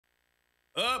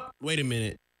Wait a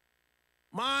minute.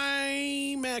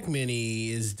 My Mac Mini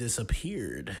is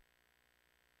disappeared.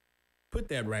 Put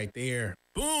that right there.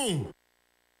 Boom.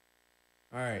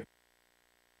 All right.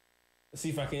 Let's see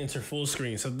if I can enter full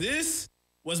screen. So this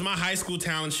was my high school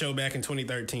talent show back in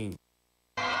 2013.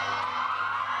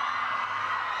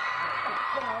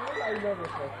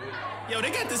 Yo,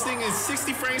 they got this thing in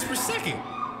 60 frames per second.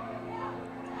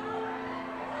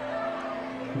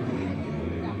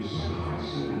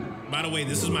 By the way,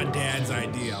 this was my dad's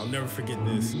idea. I'll never forget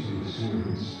this.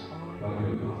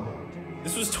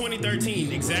 This was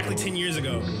 2013, exactly 10 years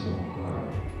ago.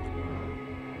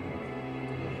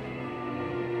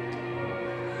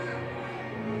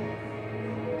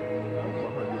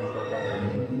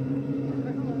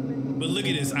 But look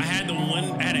at this. I had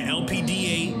an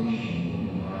LPDA,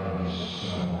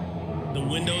 the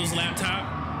Windows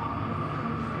laptop.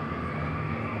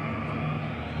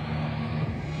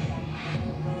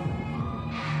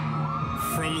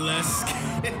 From less.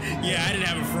 Yeah, I didn't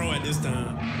have a Pro at this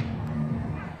time.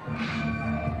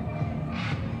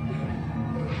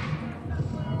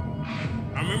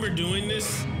 I remember doing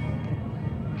this,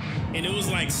 and it was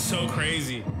like so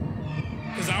crazy.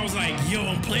 Cause I was like, yo,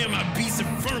 I'm playing my beats in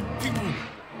front of people.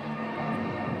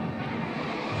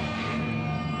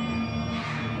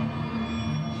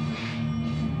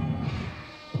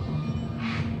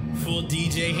 Full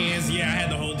DJ hands. Yeah, I had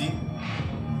the whole D.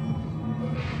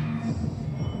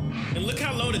 And look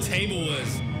how low the table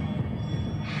was.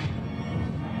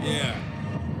 Yeah.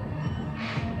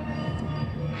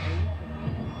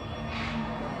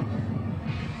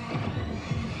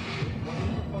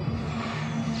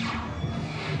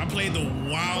 I played the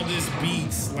wildest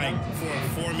beats like for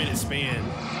a 4-minute span.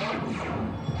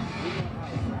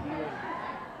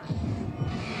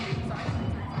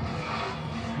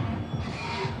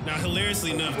 Now,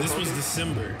 hilariously enough, this was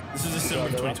December. This is December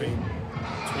of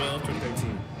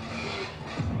 2013.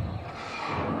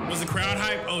 Was the crowd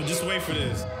hype? Oh, just wait for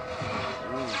this.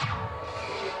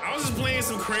 I was just playing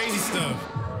some crazy stuff.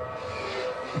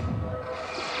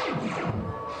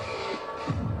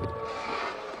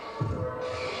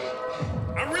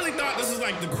 I really thought this was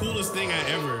like the coolest thing I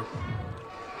ever.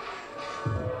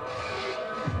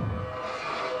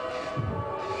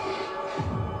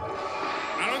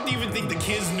 I don't even think the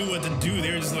kids knew what to do.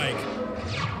 They were just like,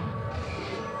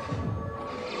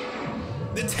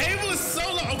 the table is so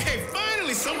low. Okay,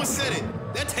 finally someone said it.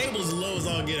 That table is low as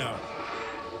all get out.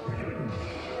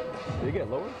 Did it get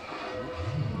lower?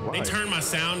 Why? They turned my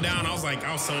sound down. I was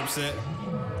so upset.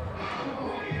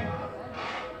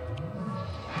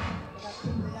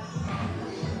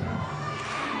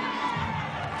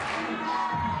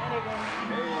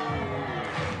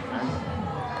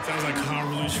 Sounds like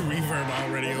Convolution Reverb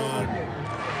already on.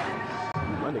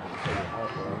 My nigga take it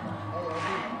off, bro.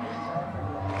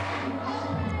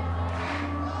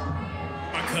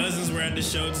 My cousins were at the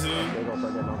show too.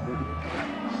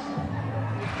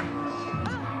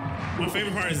 My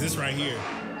favorite part is this right here.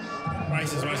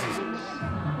 Watch this.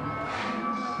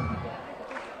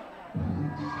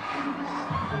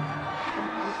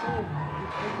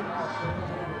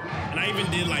 And I even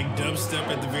did like dubstep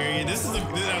at the very end. The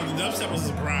dubstep was a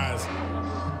surprise.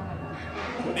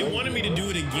 They wanted me to do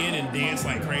it again and dance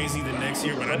like crazy the next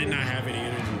year, but I did not have any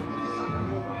energy.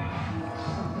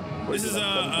 This is that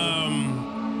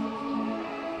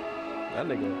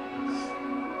nigga.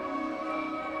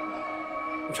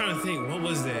 I'm trying to think, what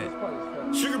was that?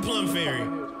 Sugar Plum Fairy.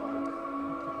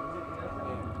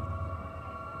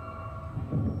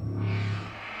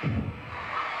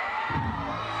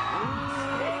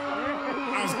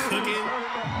 I was cooking.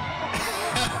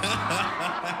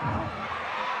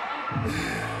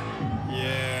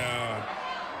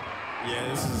 Yeah,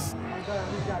 this is.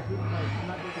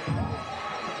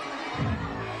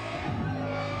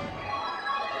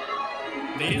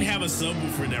 They didn't have a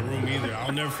subwoofer in that room either.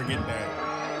 I'll never forget that.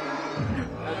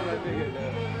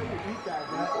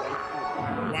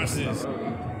 Watch this.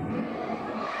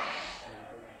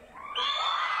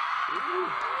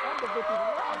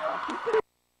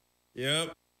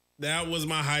 Yep. That was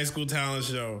my high school talent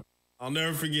show. I'll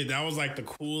never forget. That was like the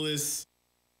coolest.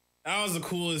 That was the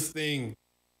coolest thing.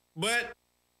 But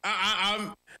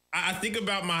I think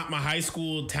about my high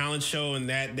school talent show and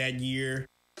that year.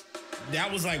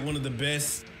 That was like one of the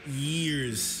best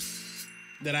years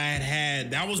that I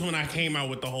had. That was when I came out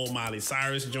with the whole Miley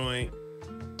Cyrus joint.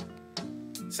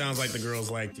 Sounds like the girls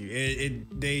liked you. I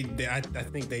think they did.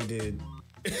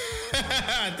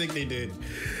 I think they did.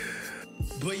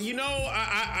 But you know,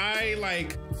 I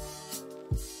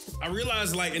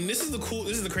realized like, and this is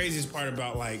the craziest part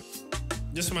about like,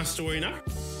 just my story, not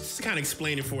just to kind of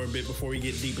explain it for a bit before we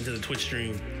get deep into the Twitch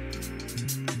stream.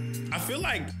 I feel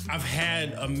like I've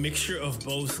had a mixture of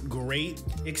both great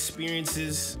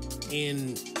experiences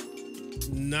and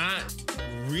not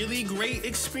really great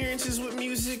experiences with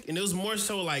music. And it was more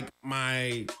so like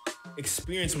my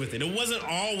experience with it. It wasn't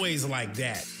always like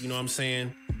that. You know what I'm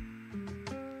saying?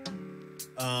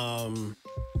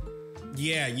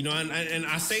 Yeah, you know, and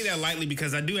I say that lightly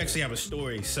because I do actually have a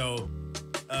story. So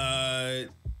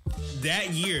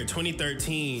that year,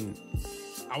 2013,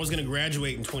 I was going to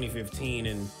graduate in 2015,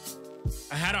 and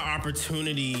I had an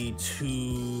opportunity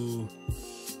to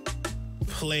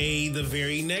play the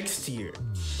very next year.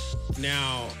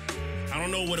 Now, I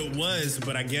don't know what it was,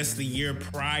 but I guess the year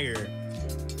prior,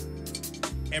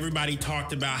 everybody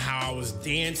talked about how I was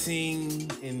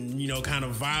dancing and, you know, kind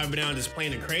of vibing out, just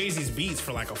playing the craziest beats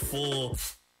for like a full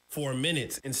 4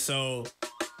 minutes. And so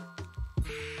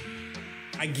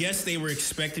I guess they were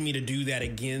expecting me to do that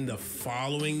again the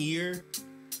following year.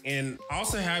 And I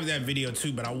also have that video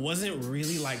too, but I wasn't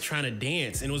really like trying to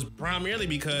dance. And it was primarily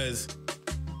because,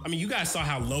 I mean, you guys saw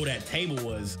how low that table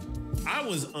was. I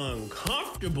was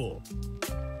uncomfortable.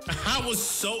 I was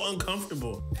so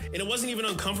uncomfortable. And it wasn't even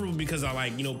uncomfortable because I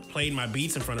like, you know, played my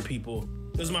beats in front of people.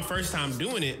 It was my first time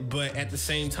doing it, but at the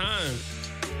same time,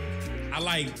 I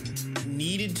like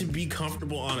needed to be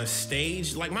comfortable on a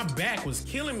stage. Like my back was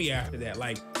killing me after that.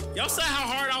 Like y'all saw how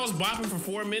hard I was bopping for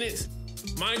 4 minutes.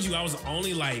 Mind you, I was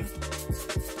only like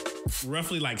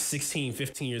roughly like 16,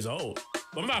 15 years old.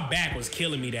 But my back was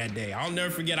killing me that day. I'll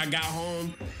never forget I got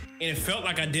home and it felt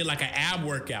like I did like an ab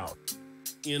workout,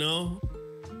 you know?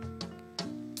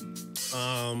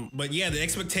 But yeah, the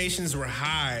expectations were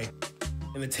high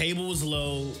and the table was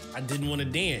low. I didn't want to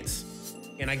dance.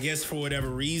 And I guess for whatever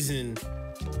reason,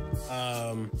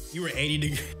 you were 90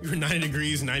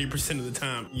 degrees 90% of the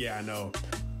time. Yeah, I know.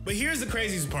 But here's the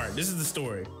craziest part. This is the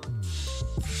story.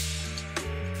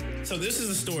 So this is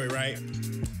the story, right?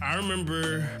 I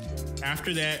remember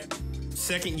after that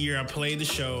second year, I played the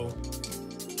show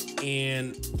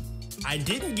and I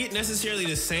didn't get necessarily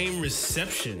the same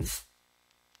reception.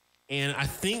 And I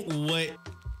think it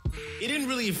didn't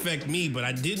really affect me, but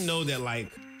I did know that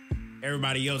like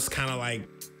everybody else kind of like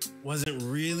wasn't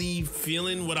really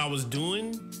feeling what I was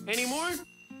doing anymore.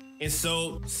 And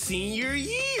so senior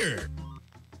year,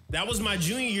 that was my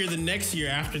junior year. The next year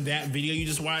after that video you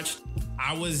just watched,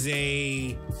 I was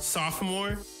a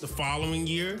sophomore. The following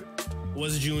year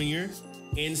was junior.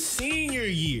 And senior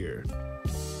year,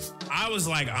 I was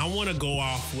like, I want to go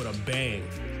off with a bang.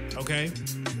 Okay.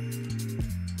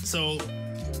 So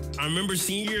I remember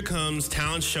senior year comes,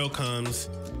 talent show comes,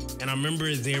 and I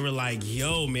remember they were like,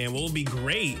 yo, man, what would be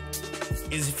great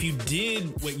is if you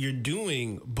did what you're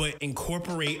doing, but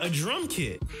incorporate a drum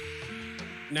kit.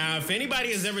 Now, if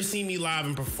anybody has ever seen me live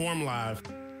and perform live,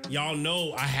 y'all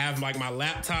know I have like my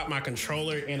laptop, my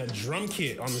controller, and a drum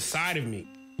kit on the side of me.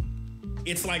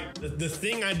 It's like the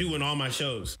thing I do in all my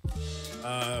shows.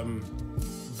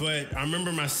 But I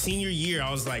remember my senior year,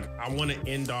 I was like, I want to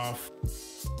end off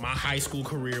my high school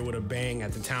career with a bang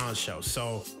at the talent show.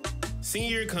 So senior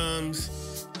year comes.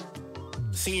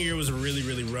 Senior year was a really,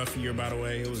 really rough year, by the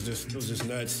way. It was just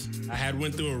nuts. I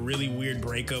went through a really weird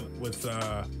breakup with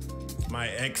my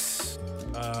ex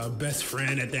best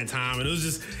friend at that time, and it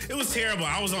was terrible.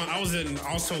 I was on the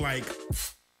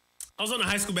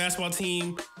high school basketball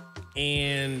team,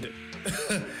 and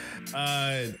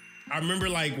I remember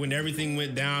like when everything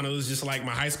went down, it was just like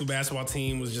my high school basketball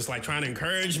team was just like trying to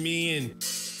encourage me, and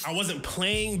I wasn't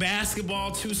playing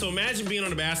basketball too. So imagine being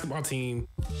on a basketball team,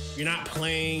 you're not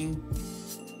playing,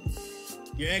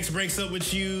 your ex breaks up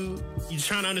with you, you're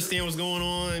trying to understand what's going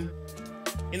on.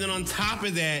 And then on top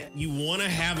of that, you want to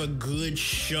have a good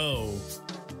show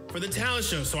for the talent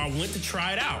show. So I went to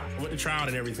try it out. I went to try out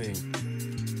and everything.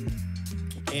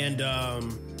 And I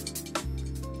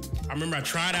remember I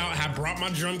tried out, I brought my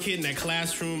drum kit in that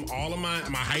classroom. All of my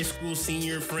high school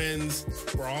senior friends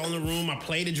were all in the room. I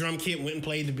played the drum kit, went and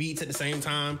played the beats at the same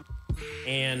time.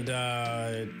 And,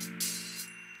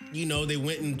 you know, they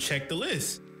went and checked the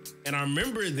list. And I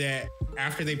remember that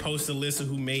after they posted a list of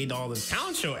who made all the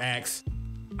talent show acts,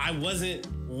 I wasn't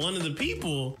one of the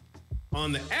people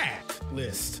on the act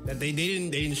list. That they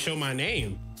didn't show my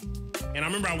name. And I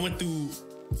remember I went through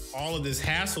all of this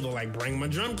hassle to like bring my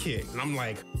drum kit. And I'm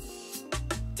like,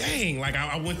 dang, like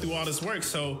I went through all this work.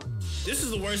 So this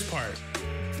is the worst part.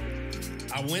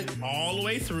 I went all the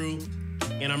way through,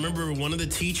 and I remember one of the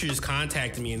teachers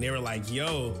contacted me and they were like,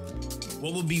 yo,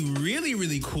 what would be really,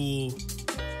 really cool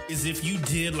is if you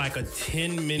did like a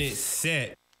 10-minute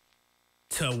set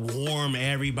to warm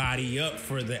everybody up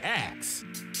for the acts.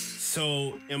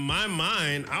 So in my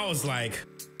mind, I was like,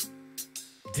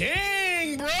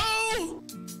 Dang, bro.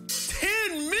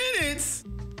 10 minutes?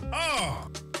 Oh,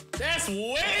 that's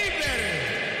way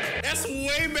better. That's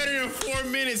way better than 4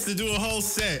 minutes to do a whole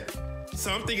set.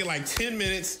 So I'm thinking like 10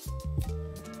 minutes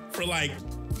for like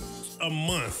a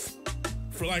month.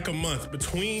 For like a month.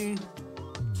 Between,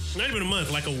 not even a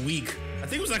month, like a week. I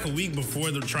think it was like a week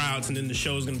before the tryouts, and then the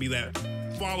show is going to be that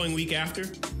following week after.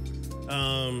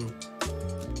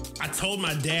 I told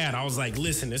my dad, I was like,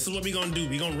 listen, this is what we're going to do.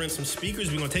 We're going to rent some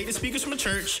speakers. We're going to take the speakers from a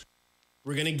church.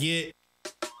 We're going to get,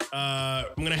 I'm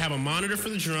going to have a monitor for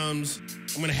the drums.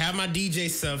 I'm going to have my DJ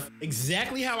stuff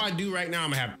exactly how I do right now. I'm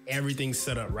going to have everything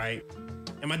set up, right?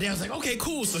 And my dad was like, okay,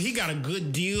 cool. So he got a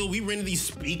good deal. We rented these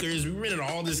speakers. We rented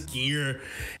all this gear.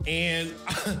 And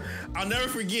I'll never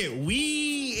forget,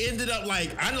 we ended up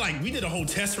we did a whole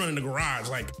test run in the garage.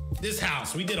 Like this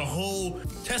house, we did a whole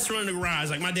test run in the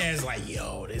garage. Like my dad's like,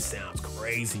 yo, this sounds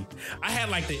crazy. I had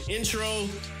like the intro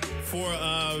for,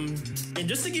 and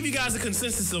just to give you guys a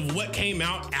consensus of what came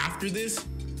out after this,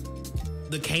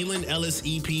 the Kaelin Ellis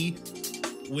EP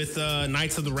with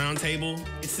Knights of the Round Table.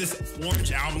 It's this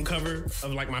orange album cover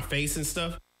of like my face and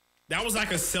stuff. That was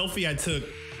like a selfie I took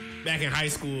back in high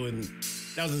school, and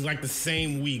that was like the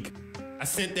same week. I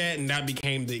sent that and that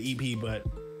became the EP, but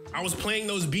I was playing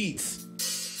those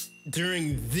beats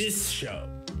during this show.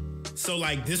 So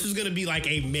like this was gonna be like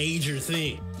a major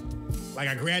thing. Like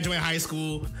I graduated high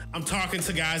school, I'm talking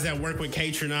to guys that work with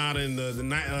K Tronada and the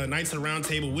Knights of the Round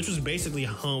Table, which was basically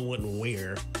Hum Wouldn't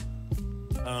Wear.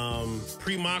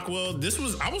 Pre-Mockwell,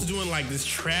 I was doing like this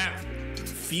trap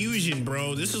fusion,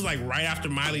 bro. This was like right after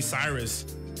Miley Cyrus.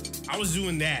 I was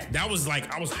doing that. That was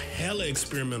like, I was hella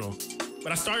experimental.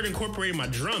 But I started incorporating my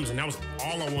drums, and that was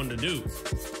all I wanted to do.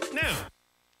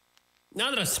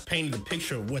 Now that I've painted the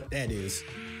picture of what that is,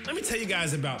 let me tell you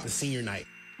guys about the senior night.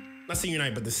 Not senior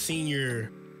night, but the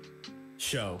senior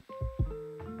show.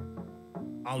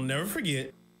 I'll never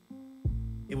forget.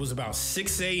 It was about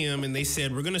 6 a.m. and they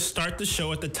said, we're going to start the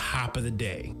show at the top of the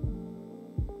day.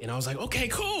 And I was like, okay,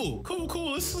 cool.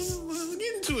 Let's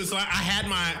get into it. So I had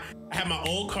my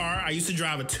old car. I used to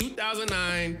drive a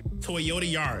 2009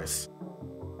 Toyota Yaris.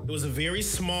 It was a very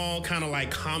small, kind of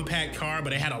like compact car,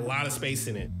 but it had a lot of space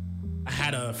in it. I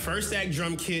had a first act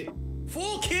drum kit,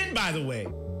 full kit, by the way.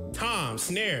 Tom,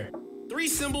 snare, 3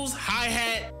 cymbals,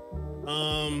 hi-hat.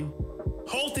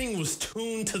 Whole thing was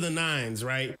tuned to the nines,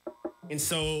 right? And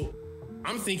so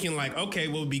I'm thinking like, okay,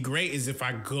 what would be great is if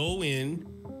I go in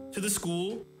to the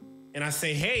school and I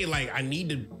say, hey, like I need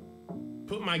to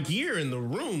put my gear in the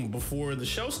room before the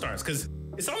show starts. Cause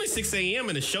it's only 6 a.m.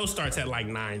 and the show starts at like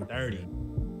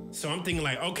 9:30. So I'm thinking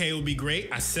like, okay, it would be great.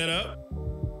 I set up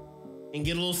and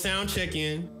get a little sound check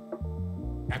in.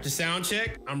 After sound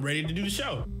check, I'm ready to do the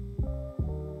show.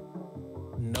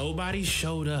 Nobody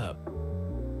showed up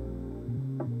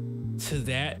to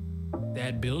that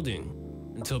building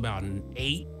until about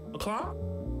 8 o'clock.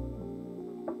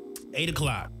 8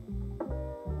 o'clock.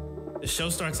 The show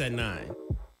starts at 9.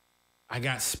 I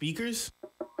got speakers.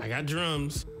 I got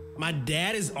drums. My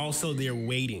dad is also there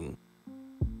waiting.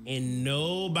 And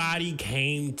nobody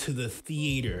came to the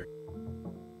theater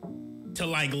to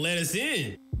like let us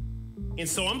in. And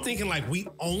so I'm thinking like we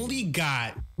only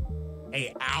got an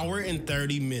hour and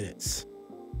 30 minutes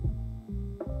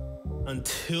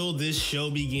until this show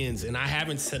begins, and I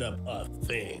haven't set up a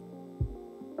thing.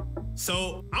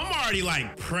 So I'm already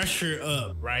like pressure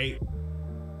up, right?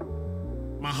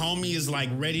 My homie is like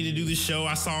ready to do the show.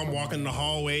 I saw him walking in the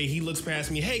hallway. He looks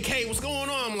past me. Hey, Kay, what's going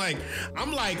on?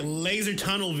 I'm like laser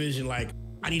tunnel vision. Like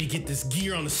I need to get this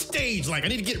gear on the stage. Like I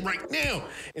need to get it right now.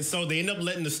 And so they end up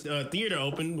letting the theater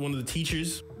open. One of the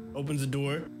teachers opens the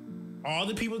door. All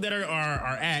the people that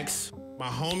are acts, my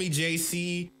homie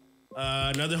JC,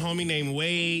 another homie named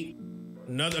Wade,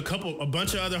 a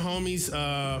bunch of other homies,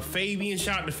 Fabian,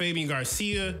 shout out to Fabian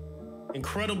Garcia,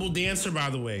 incredible dancer,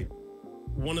 by the way.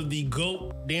 One of the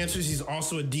GOAT dancers. He's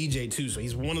also a DJ too. So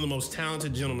he's one of the most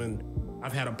talented gentlemen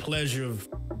I've had a pleasure of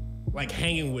like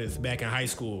hanging with back in high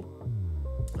school.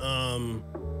 Yeah,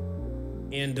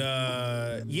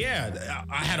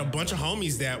 I had a bunch of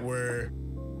homies that were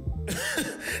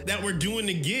that were doing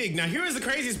the gig. Now here's the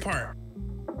craziest part.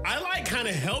 I like kind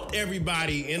of helped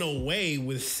everybody in a way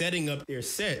with setting up their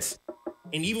sets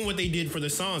and even what they did for the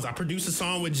songs. I produced a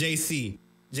song with JC.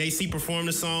 JC performed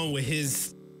a song with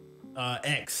his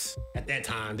ex at that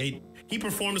time. He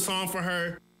performed a song for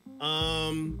her. I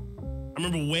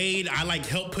remember Wade, I like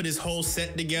helped put his whole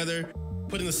set together,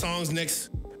 putting the songs next,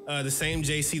 the same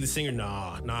JC, the singer.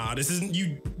 Nah, this isn't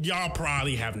you. Y'all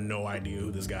probably have no idea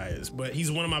who this guy is, but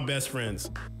he's one of my best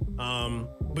friends.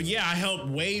 But yeah, I helped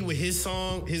Wade with his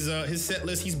song, his set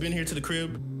list. He's been here to the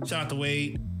crib Shout out to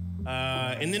Wade.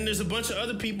 And then there's a bunch of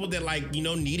other people that like, you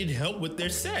know, needed help with their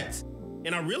sets.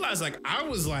 And I realized like I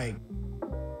was like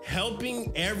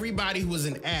helping everybody who was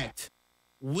an act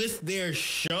with their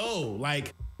show.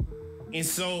 Like, and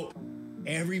so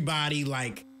everybody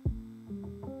like,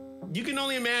 you can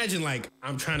only imagine like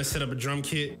I'm trying to set up a drum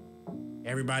kit.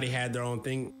 Everybody had their own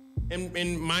thing.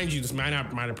 And mind you, this might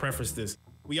have prefaced this.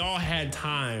 We all had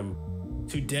time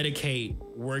to dedicate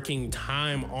working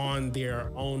time on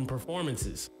their own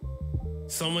performances.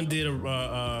 Someone did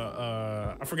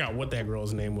I forgot what that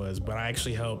girl's name was, but I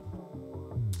actually helped.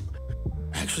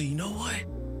 Actually, you know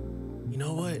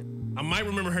what? I might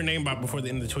remember her name before the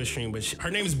end of the Twitch stream, but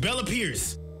her name is Bella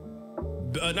Pierce.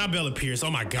 Not Bella Pierce.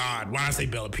 Oh my God. Why did I say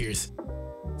Bella Pierce?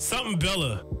 Something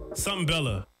Bella.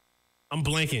 I'm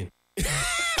blanking.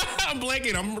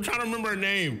 I'm trying to remember her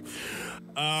name.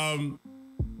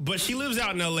 But she lives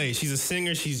out in LA. She's a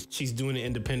singer. She's doing it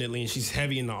independently, and she's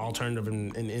heavy in the alternative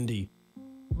and indie.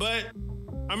 But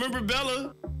I remember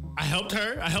Bella. I helped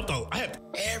her. I helped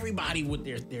everybody with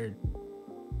their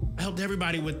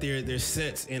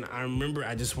sets. And I remember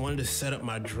I just wanted to set up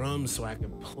my drums so I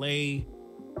could play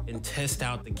and test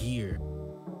out the gear.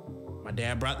 My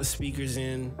dad brought the speakers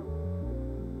in.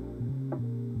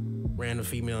 Random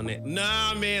female name.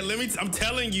 Nah, man, I'm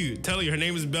telling you, her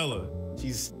name is Bella.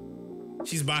 She's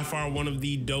by far one of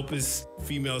the dopest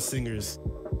female singers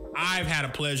I've had a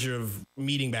pleasure of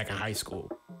meeting back in high school.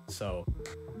 So,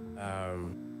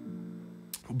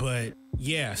 but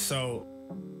yeah, so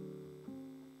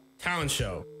talent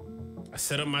show. I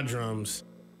set up my drums.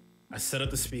 I set up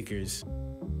the speakers.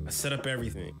 I set up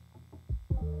everything.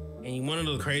 And you wanna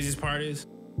know the craziest part is?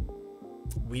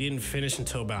 We didn't finish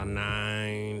until about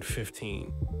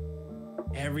 9:15.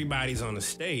 Everybody's on the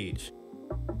stage.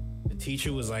 The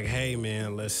teacher was like, hey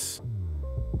man, let's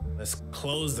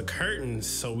close the curtains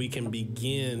so we can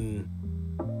begin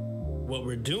what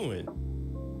we're doing.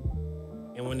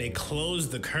 And when they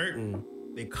closed the curtain,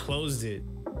 they closed it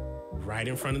right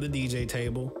in front of the DJ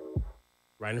table,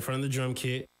 right in front of the drum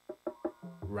kit,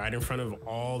 right in front of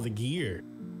all the gear.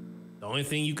 The only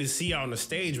thing you could see out on the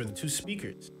stage were the two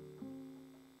speakers.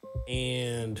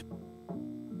 And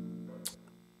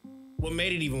what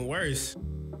made it even worse,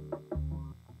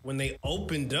 when they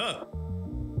opened up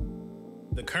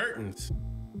the curtains,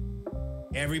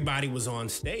 everybody was on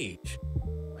stage.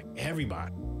 Like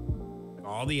everybody. Like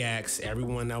all the acts,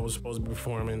 everyone that was supposed to be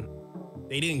performing,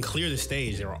 they didn't clear the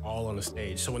stage. They were all on the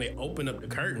stage. So when they opened up the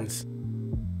curtains,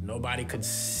 nobody could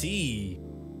see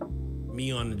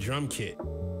me on the drum kit.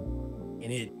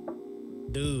 And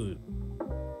dude,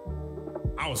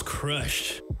 I was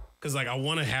crushed. Cause like I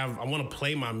wanna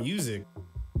play my music,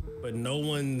 but no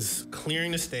one's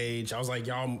clearing the stage. I was like,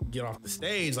 y'all get off the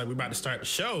stage. Like we're about to start the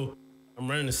show. I'm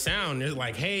running the sound. They're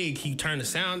like, hey, can you turn the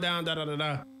sound down? Da da da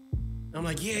da. I'm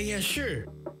like, yeah, sure.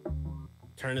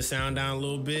 Turn the sound down a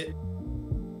little bit.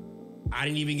 I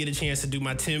didn't even get a chance to do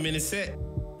my 10-minute set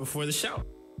before the show.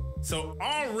 So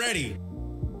already,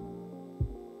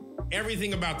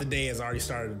 everything about the day has already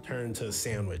started to turn to a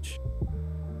sandwich.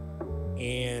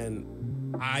 And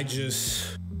I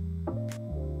just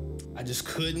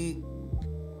couldn't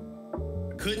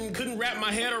wrap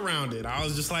my head around it. I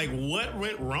was just like, what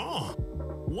went wrong?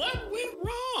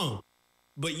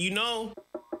 But you know,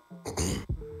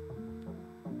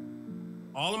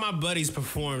 all of my buddies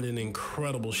performed an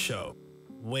incredible show.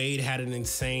 Wade had an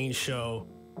insane show.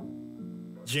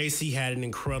 JC had an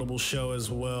incredible show as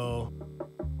well.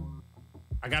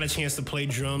 I got a chance to play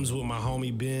drums with my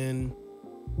homie Ben.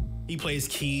 He plays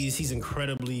keys. He's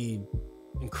incredibly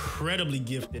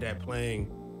gifted at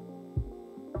playing.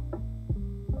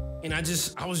 And I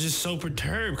was just so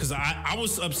perturbed because I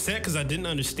was upset because I didn't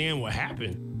understand what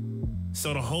happened.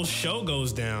 So the whole show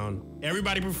goes down.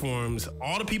 Everybody performs.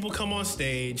 All the people come on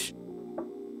stage.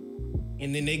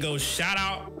 And then they go, shout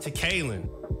out to Kaelin.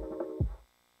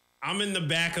 I'm in the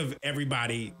back of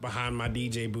everybody behind my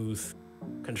DJ booth,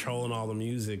 controlling all the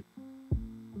music.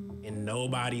 And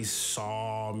nobody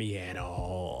saw me at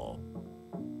all.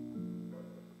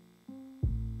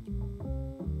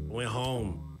 Went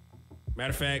home. Matter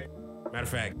of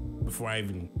fact, before I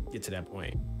even get to that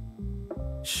point,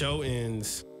 show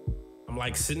ends. I'm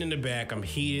like sitting in the back. I'm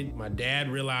heated. My dad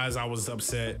realized I was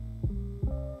upset.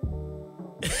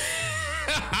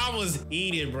 I was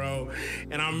heated, bro.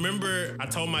 And I remember I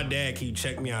told my dad, can you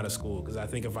check me out of school? Because I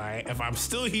think if I'm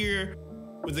still here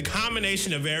with the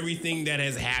combination of everything that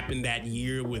has happened that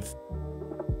year with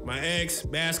my ex,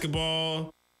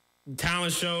 basketball,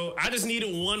 talent show, I just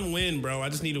needed one win, bro. I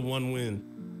just needed one win.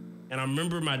 And I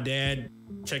remember my dad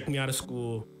checked me out of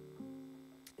school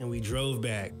and we drove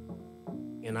back.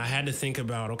 And I had to think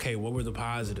about, okay, what were the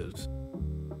positives?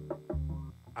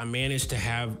 I managed to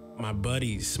have my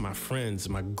buddies, my friends,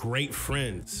 my great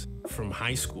friends from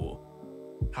high school.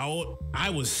 How old? I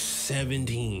was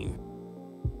 17.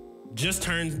 Just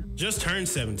turned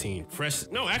 17. Fresh.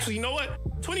 No, actually, you know what?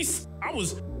 I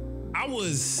was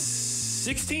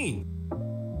 16.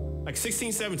 Like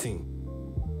 16, 17.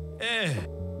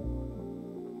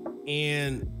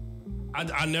 And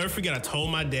I'll never forget, I told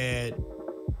my dad,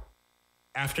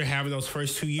 after having those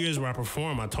first 2 years where I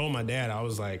performed, I told my dad, I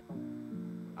was like,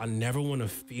 I never want to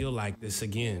feel like this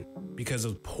again because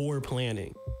of poor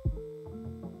planning.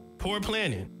 Poor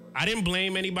planning. I didn't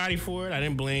blame anybody for it.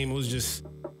 It was just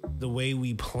the way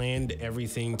we planned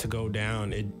everything to go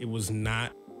down. It was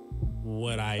not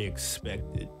what I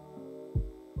expected.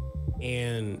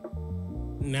 And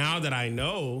now that I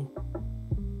know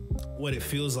what it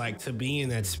feels like to be in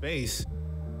that space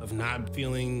of not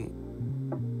feeling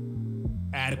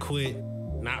adequate,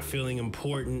 not feeling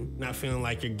important, not feeling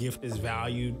like your gift is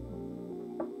valued,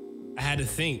 I had to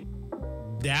think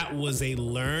that was a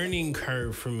learning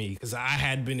curve for me because I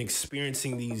had been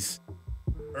experiencing these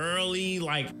early,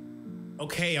 like,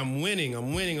 okay, I'm winning.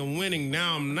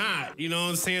 Now I'm not, you know what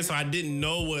I'm saying? So I didn't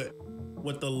know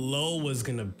what the low was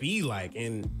gonna be like.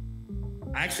 And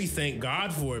I actually thank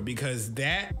God for it because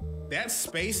that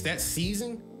space, that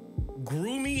season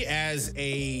grew me as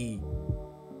a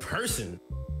person.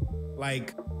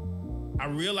 Like, I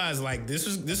realized like this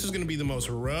was gonna be the most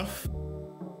rough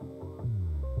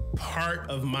part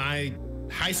of my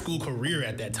high school career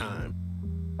at that time.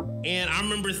 And I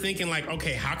remember thinking like,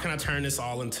 okay, how can I turn this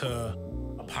all into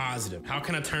a positive? How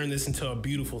can I turn this into a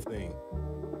beautiful thing?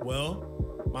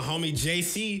 Well, my homie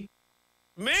JC,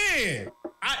 man,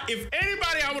 if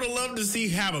anybody I would have loved to see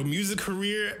have a music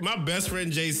career, my best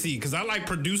friend JC, because I like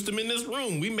produced him in this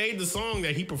room. We made the song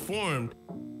that he performed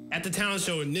at the talent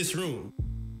show in this room.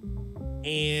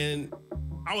 And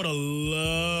I would have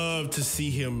loved to see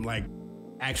him like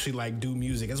actually like do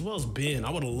music, as well as Ben.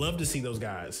 I would have loved to see those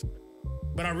guys.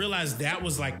 But I realized that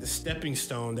was like the stepping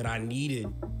stone that I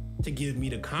needed to give me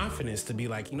the confidence to be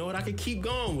like, you know what, I could keep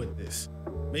going with this.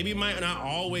 Maybe it might not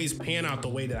always pan out the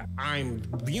way that I'm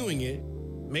viewing it.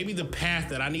 Maybe the path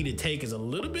that I need to take is a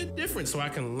little bit different so I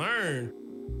can learn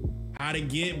how to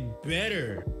get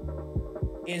better.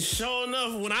 And sure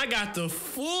enough, when I got the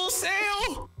Full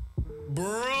Sail,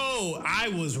 bro, I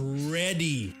was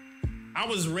ready. I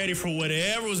was ready for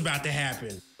whatever was about to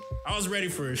happen. I was ready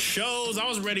for shows. I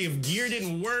was ready if gear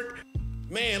didn't work.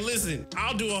 Man, listen,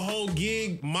 I'll do a whole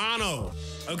gig mono,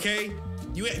 okay?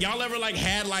 Y'all ever like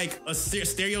had like a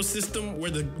stereo system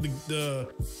where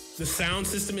the sound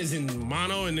system is in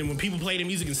mono, and then when people play the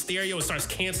music in stereo, it starts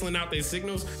canceling out their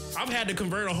signals? I've had to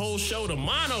convert a whole show to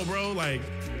mono, bro. Like,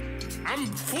 I'm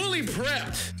fully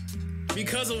prepped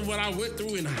because of what I went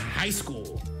through in high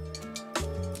school.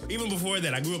 Even before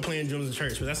that, I grew up playing drums in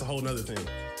church, but that's a whole nother thing.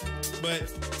 But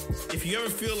if you ever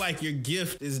feel like your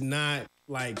gift is not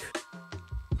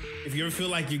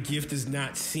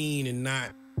seen and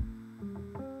not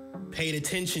paid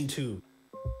attention to,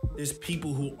 there's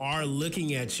people who are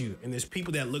looking at you, and there's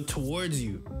people that look towards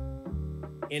you.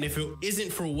 And if it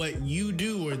isn't for what you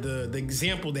do or the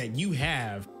example that you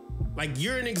have, like,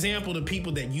 you're an example to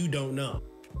people that you don't know.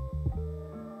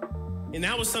 And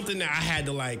that was something that I had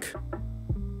to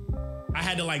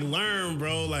learn,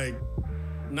 bro. Like,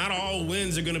 not all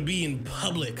wins are gonna be in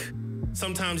public.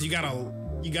 Sometimes you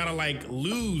gotta like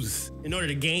lose in order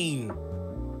to gain.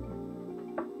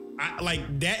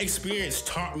 That experience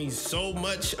taught me so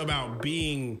much about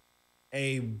being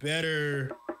a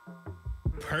better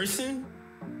person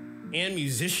and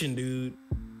musician, dude.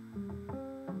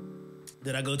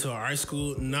 Did I go to an art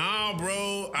school? Nah,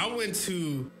 bro. I went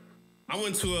to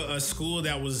a school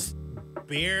that was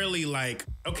barely like,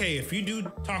 okay, if you do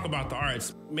talk about the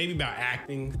arts, maybe about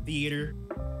acting, theater,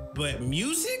 but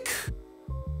music?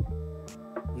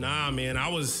 Nah, man. I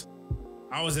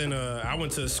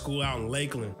went to a school out in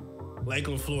Lakeland,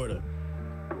 Florida.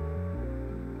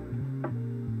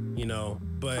 You know,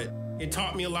 but it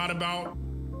taught me a lot about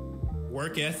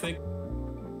work ethic,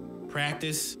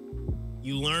 practice.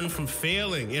 You learn from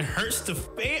failing. It hurts to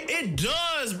fail. It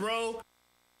does, bro.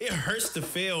 It hurts to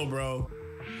fail, bro.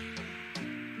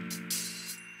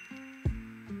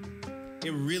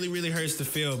 It really, really hurts to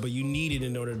fail, but you need it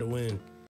in order to win.